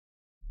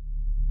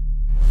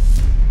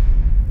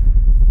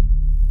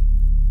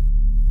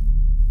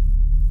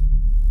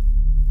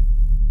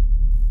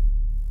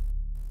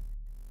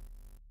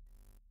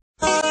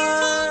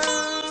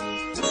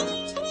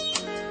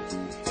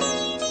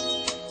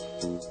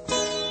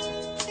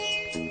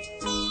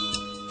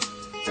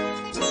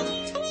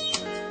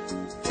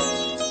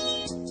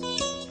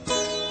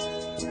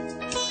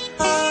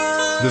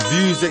The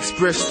views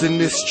expressed in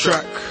this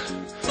track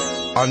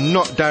are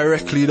not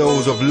directly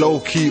those of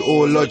Lowkey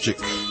or Logic.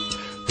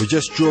 We're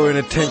just drawing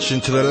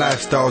attention to the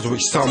lifestyles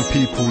which some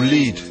people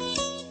lead.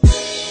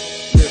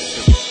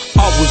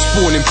 I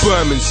was born in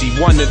Bermondsey,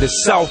 one of the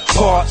south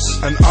parts.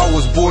 And I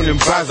was born in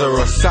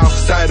Basra, south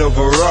side of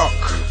Iraq.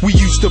 We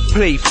used to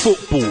play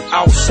football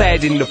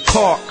outside in the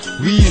park.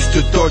 We used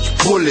to dodge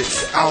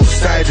bullets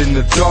outside in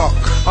the dark.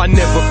 I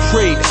never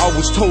prayed, I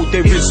was told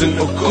there isn't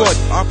a God.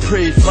 I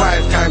prayed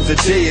 5 times a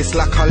day, it's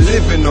like I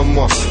live in a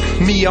mosque.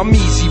 Me, I'm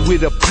easy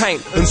with a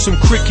pint and some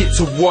cricket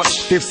to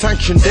watch. They've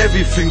sanctioned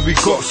everything we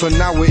got, so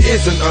now it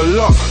isn't a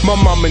lot. My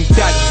mum and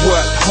dad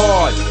worked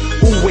hard,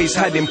 always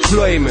had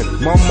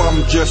employment. My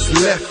mum just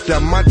left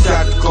and my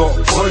dad got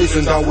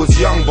poisoned. I was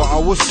young, but I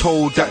was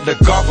told that the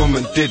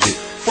government did it.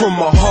 From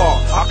my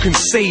heart, I can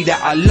say that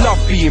I love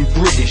being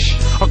British.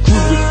 I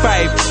grew with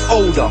 5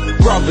 older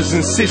brothers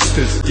and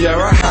sisters. Yeah,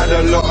 I had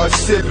a lot of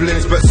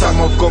siblings, but some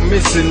have gone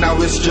missing. Now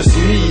it's just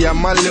me and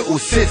my little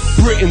sis.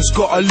 Britain's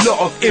got a lot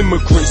of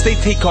immigrants, they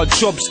take our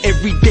jobs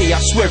every day. I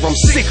swear I'm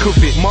sick of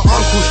it. My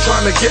uncle's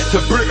trying to get to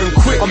Britain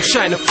quick. I'm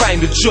trying to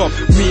find a job.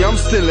 Me, I'm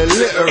still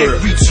illiterate.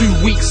 Every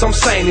 2 weeks I'm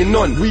signing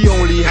on. We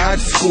only had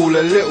school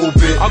a little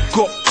bit. I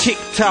got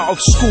kicked out of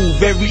school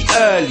very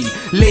early,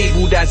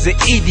 labelled as an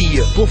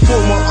idiot.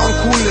 Before my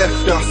uncle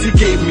left us, he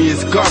gave me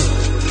his gun.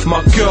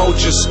 My girl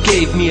just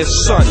gave me a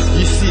son.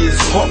 You see, it's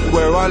hot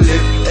where I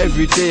live.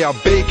 Every day I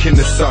bake in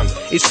the sun.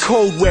 It's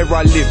cold where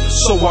I live,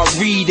 so I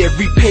read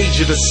every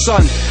page of the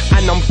Sun.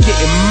 And I'm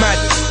getting mad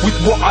with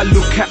what I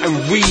look at and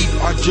read.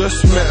 I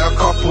just met a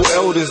couple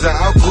elders that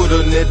are good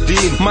on their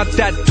deen. My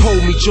dad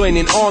told me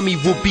joining army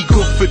would be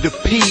good for the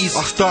peace.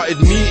 I started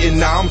meeting,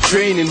 now I'm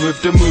training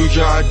with the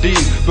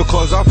Mujahideen,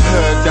 because I've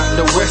heard that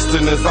the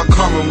Westerners are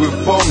coming with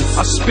bombs.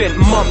 I spent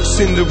months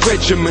in the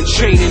regiment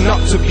training up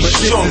to be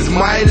strong. This is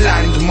my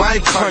land, my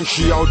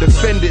country, I'll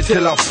defend it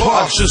till I pass.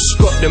 I just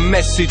got the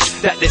message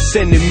that they're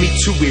sending me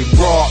to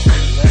Iraq.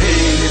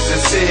 Pain is the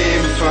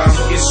same,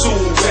 fam. It's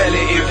all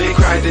relative. They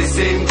cry the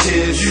same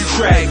tears. You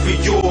cry for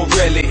your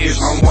relatives.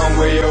 And one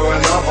way or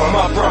another,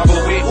 My brother,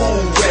 we're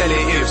all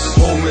relatives.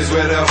 home is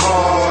where the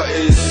heart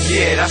is.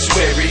 Yeah, that's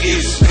where it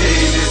is.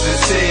 Pain is the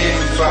same,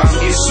 fam.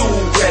 It's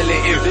all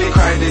relative. They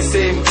cry the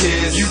same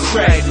tears. You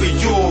cry for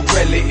your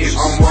relatives.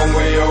 And one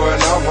way or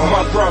another,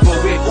 My brother,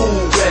 we're all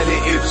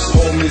relatives.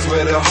 home is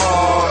where the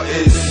heart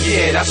is.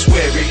 Yeah, that's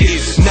where it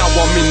is. Now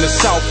I'm in the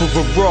south of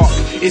Iraq.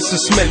 It's a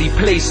smelly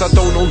place, I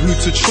don't know who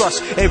to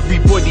trust.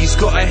 Everybody's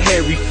got a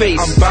hairy face.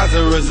 And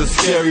Basra's a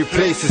scary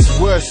place, it's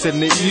worse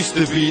than it used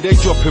to be. They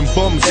dropping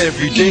bombs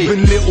every day.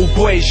 Even little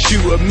boys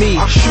shoot at me.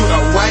 I shoot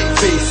at white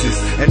faces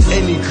and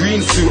any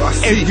green suit I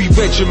see. Every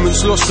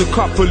regiment's lost a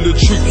couple of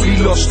troops, we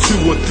lost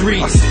 2 or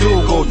 3. I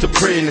still go to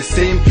pray in the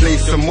same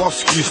place the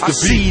mosque used to I be.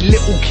 see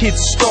little kids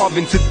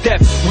starving to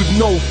death with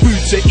no food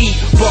to eat.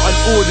 But an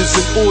order's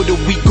an order,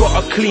 we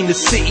gotta clean the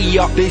city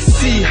up. They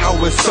see how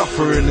we're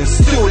suffering and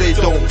still they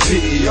don't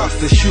pity us.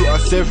 They shoot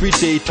us every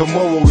day,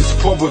 tomorrow is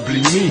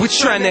probably me. We're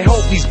trying to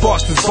help these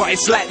bastards, but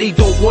it's like they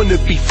don't wanna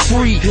be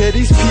free. Yeah,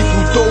 these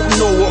people don't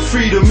know what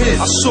freedom is.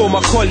 I saw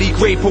my colleague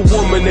rape a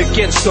woman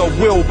against her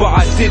will, but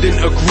I didn't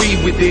agree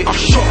with it. I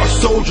shot a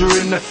soldier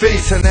in the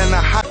face and then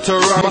I had to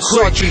run My quick.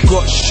 sergeant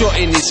got shot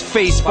in his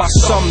face by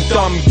some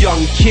dumb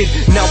young kid.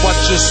 Now I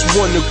just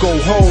wanna go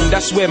home,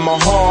 that's where my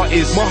heart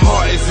is. My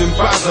heart is in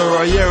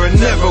Basra, yeah, and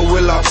never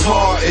will I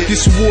part it.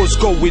 This war's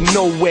going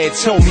nowhere,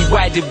 tell me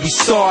why did we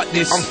start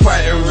this? I'm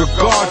fighting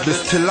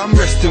regardless till I'm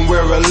resting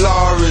where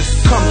Allah is.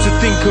 Come to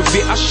think of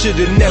it, I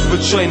should've never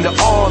joined the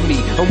army.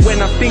 And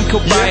when I think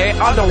about it,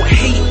 I don't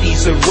hate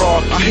these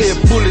Iraqis. I hear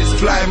bullets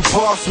flying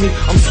past me,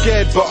 I'm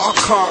scared but I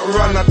can't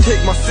run. I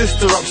take my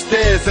sister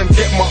upstairs and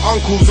get my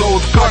uncle's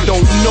old gun. I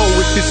don't know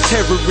if it's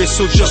terrorists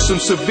or just some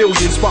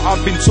civilians, but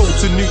I've been told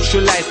to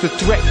neutralize the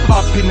threat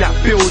up in that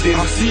building.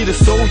 I see the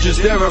soldiers,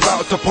 they're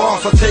about to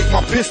pass. I take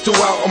my pistol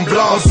out and A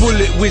blast.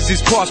 bullet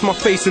whizzes past my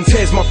face and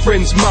tears my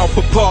friend's mouth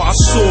apart. I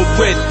saw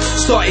red,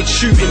 started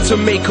shooting to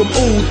make them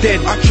all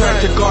dead. I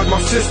tried to guard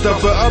my sister,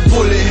 but a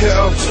bullet hit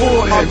her I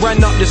forehead.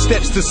 ran up the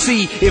steps to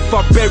see if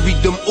I buried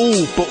them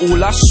all, but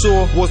all I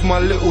saw Was my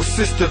little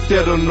sister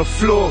dead on the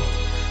floor.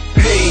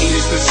 pain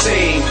is the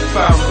same,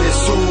 fam.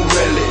 It's all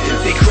relative.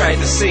 They cried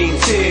the same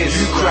tears.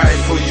 You cried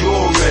for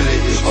your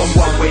relatives. On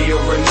one way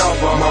or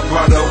another, My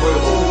brother,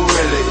 we're all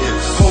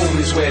relatives. home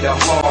is where the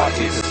heart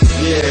is.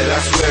 Yeah,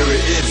 that's where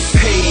it is.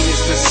 Pain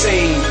is the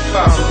same,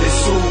 fam.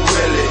 It's all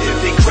relative.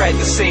 They cried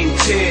the same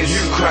tears.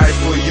 You cried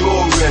for your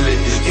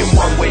relatives. In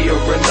one way or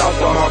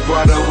another, My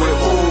brother, we're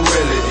all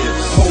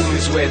relatives. home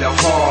is where the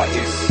heart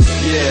is.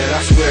 Yeah,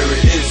 that's where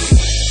it is.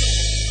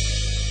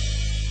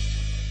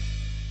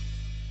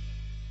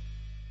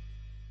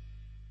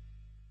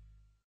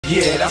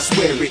 Yeah, that's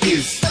where it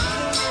is.